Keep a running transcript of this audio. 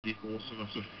The awesome of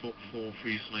the four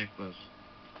free snipers.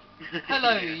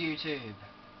 Hello YouTube,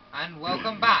 and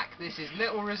welcome back. This is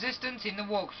Little Resistance in the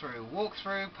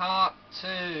walkthrough part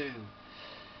 2.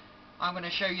 I'm going to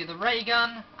show you the ray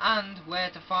gun and where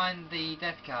to find the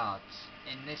death cards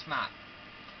in this map.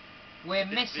 We're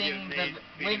missing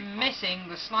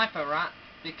the sniper rat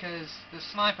because the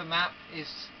sniper map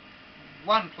is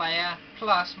one player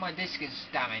plus my disc is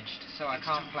damaged, so I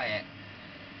can't play it.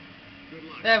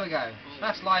 There we go.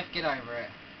 That's life, get over it.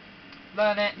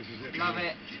 Learn it, love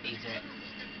it, eat it.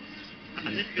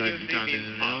 And this video may be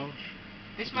in now.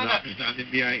 This man up.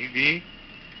 AVI.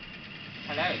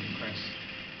 Hello, Chris.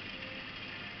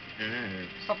 Yeah.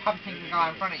 Stop humping the guy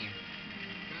in front of you.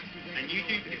 And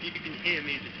YouTube, if you can hear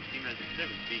me, this is Team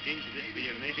 7 speaking, so this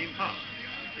video may be in part.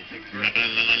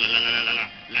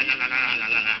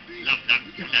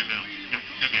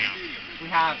 We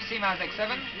have Seamaz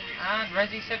X7 and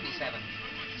Resi77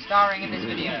 starring in this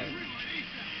video.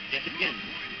 Yet again.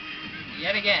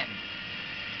 Yet again.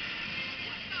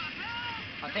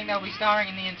 I think they'll be starring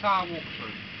in the entire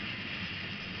walkthrough.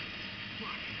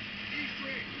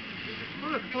 Oh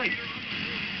look, please.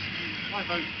 My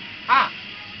vote. Ah!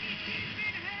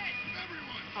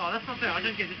 Oh, that's not fair. I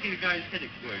don't get to see the guy's head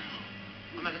explode.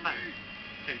 I'm at the back.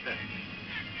 So fair.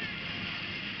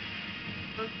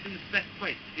 That's in the best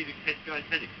place to see the guy's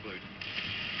head explode.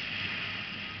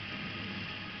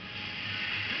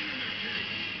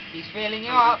 He's feeling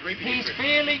you up. He's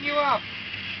feeling you up.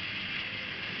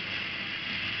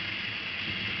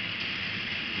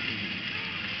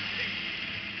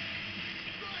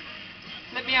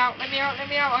 Let me out, let me out, let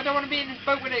me out. I don't want to be in this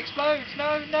boat when it explodes.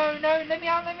 No, no, no. Let me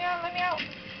out, let me out, let me out.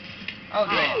 Oh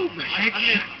dear. Oh, the heck?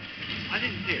 I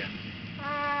didn't see it.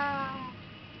 Ah.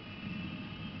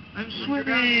 I'm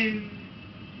swimming.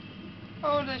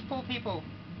 Oh, those poor people.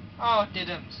 Oh,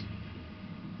 diddums.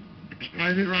 It's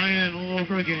Private Ryan all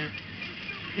over again.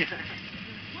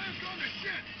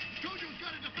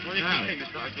 What if you think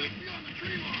it's not ugly?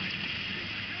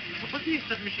 What's the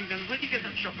submachine gun? Where did you get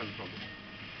that shotgun from?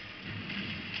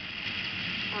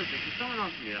 Honestly, can someone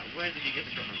answer me that? Where did you get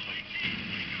the shotgun from?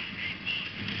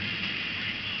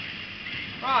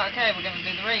 Right, okay, we're going to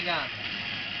do the ray gun.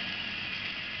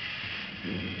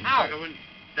 Ow! Like I wouldn't...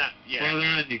 That, yeah. Well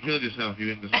done, you killed yourself,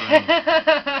 you in the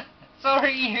sun.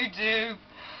 Sorry, YouTube.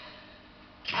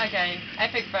 Okay,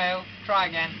 epic fail. Try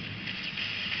again.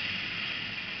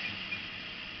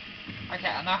 Okay,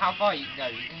 I know how far you can go.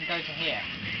 You can go to here.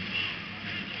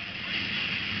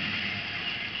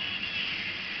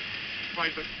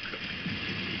 Private cook.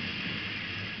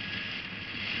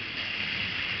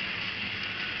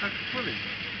 That's swimming.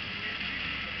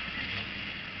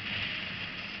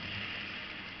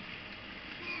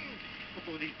 Look at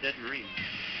all these dead marines.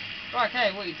 Right,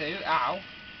 okay, what you do... Ow.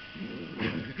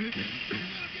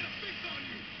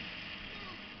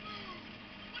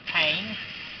 Pain.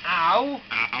 Ow.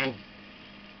 Ow.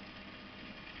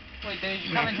 What you do is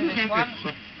you come into this one,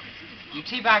 you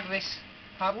teabag this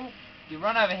puddle, you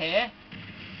run over here,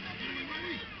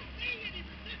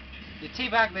 you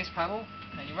teabag this puddle,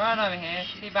 and you run over here,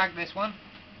 teabag this one,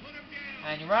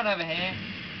 and you run over here,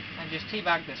 and just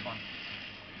teabag this one.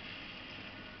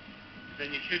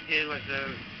 Then you should hear like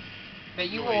the... But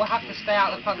you all have to stay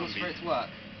out of the puddles for it to work.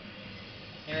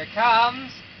 Here it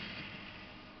comes!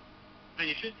 And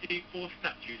you should see 4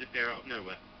 statues appear out of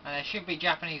nowhere. And there should be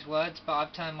Japanese words, but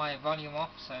I've turned my volume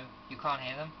off, so you can't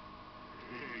hear them.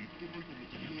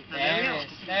 There he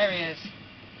is, there he is.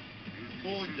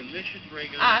 4 delicious ray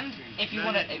guns. And if you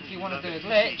want to do a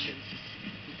glitch,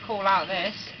 you call out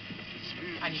this,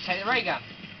 and you take the ray gun.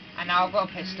 And now I've got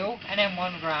a pistol, an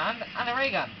M1 Grand, and a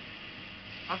ray gun.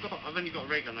 I've only got a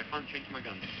ray gun. I can't change my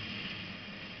gun.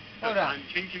 Well done. I'm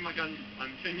changing my gun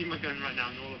right now,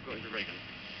 and all I've got is a ray gun.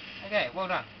 Okay, well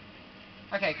done.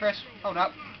 Okay, Chris, hold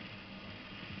up.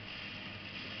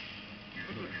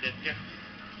 Dead, yeah.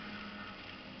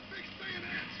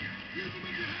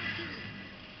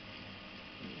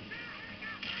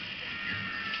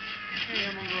 Hey,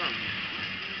 I'm on the run.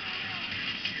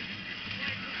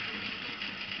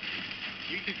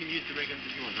 You two can use the ray guns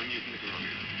if you want. I'm using the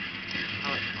garage. I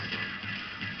like my gun.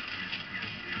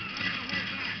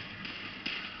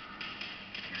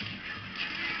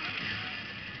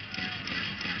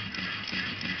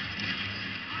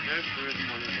 Nope, there isn't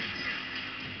one in here.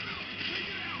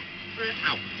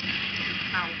 Ow.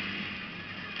 Ow.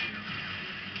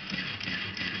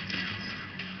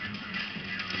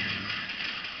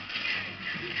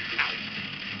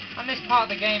 And this part of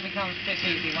the game becomes piss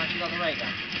easy once you've got the ray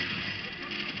gun.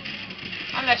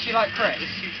 Unless you like Chris.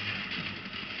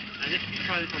 And if you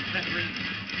try this on veteran,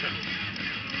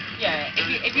 Yeah,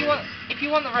 if you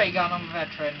want the ray gun on the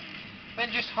veteran, then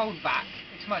just hold back.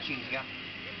 It's much easier.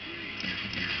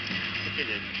 It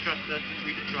is. Trust us,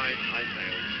 we tried, I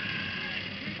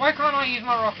failed. Why can't I use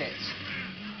my rockets?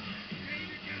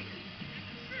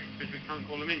 Because we can't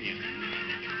call them in yet.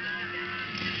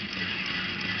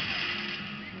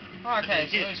 Oh, okay,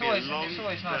 so And it's here always be a long,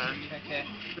 nice firm, to check here.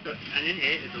 And in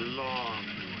here is a long,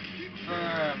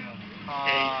 Firm,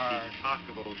 hard,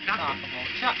 taskable shotgun. tackable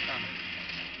shotgun.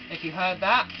 If you heard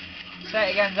that, say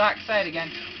it again, Zach. Say it again.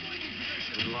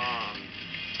 Long,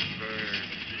 firm,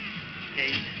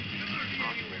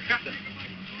 taskable shotgun.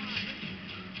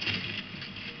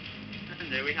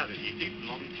 And there we have it, YouTube.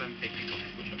 Long, firm, taskable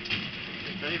shotgun.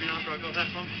 Don't even after I got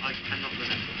that from, I cannot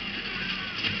remember.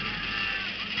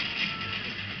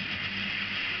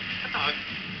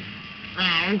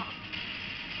 Ow.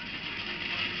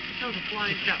 That was a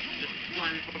flying shot. Just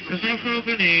flying across the There's no throw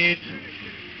grenade.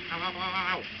 Ow, ow, ow,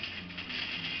 ow, ow.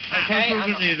 Okay, Throw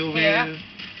and grenade over here. here.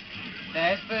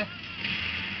 There's the.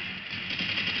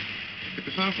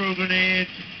 There's no throw grenade.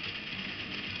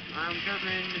 I'm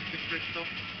coming, Mr. Crystal.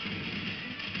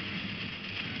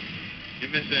 You're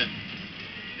missing.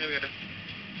 There we go.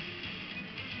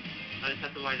 I just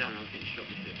had to lie down, I was getting shot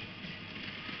with it.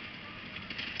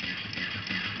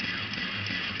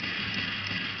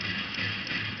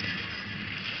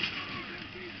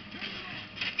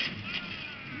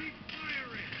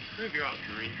 Move your arms,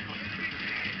 Marine.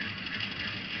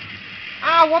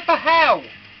 Ah, what the hell?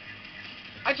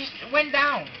 I just went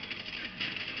down.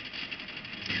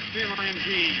 Feel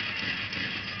IMG.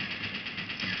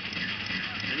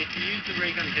 And if you use the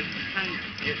ray gun against the tank,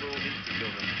 it will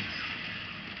insta-kill them.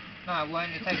 No, it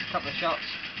won't. It takes a couple of shots.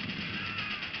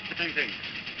 The same thing.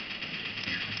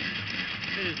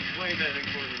 It is way better than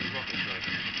calling in the rocket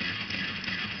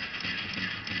strike.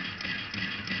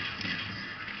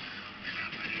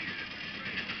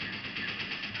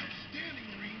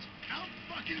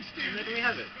 And there we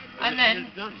have it. And The mission then,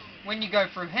 is done. when you go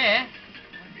through here,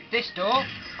 this door.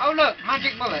 Oh look,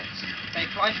 magic bullets. They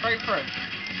fly straight through.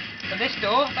 But this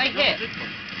door, they Not hit. this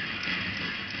one.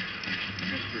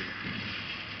 This room.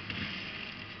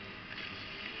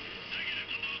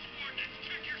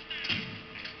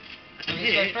 And Bullets go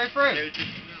here, straight through. there is this-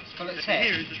 Bullets and hit.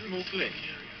 here is a small glitch.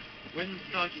 When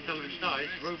Sergeant Sullivan dies,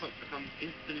 robots become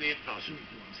instantly a sergeant.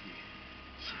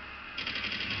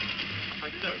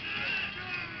 Like so.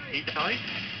 He dies.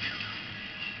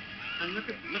 And look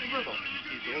at robot.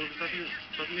 He's all of a sudden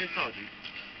suddenly a sergeant.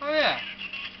 Oh yeah.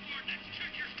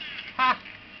 Ha.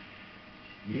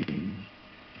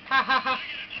 Ha ha ha.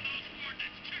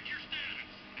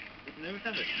 And there we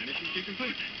have it. Mission 2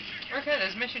 complete. Okay,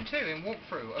 there's mission 2 in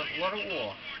walkthrough of World at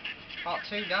War. Part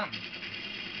 2 done.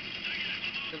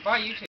 Goodbye, YouTube.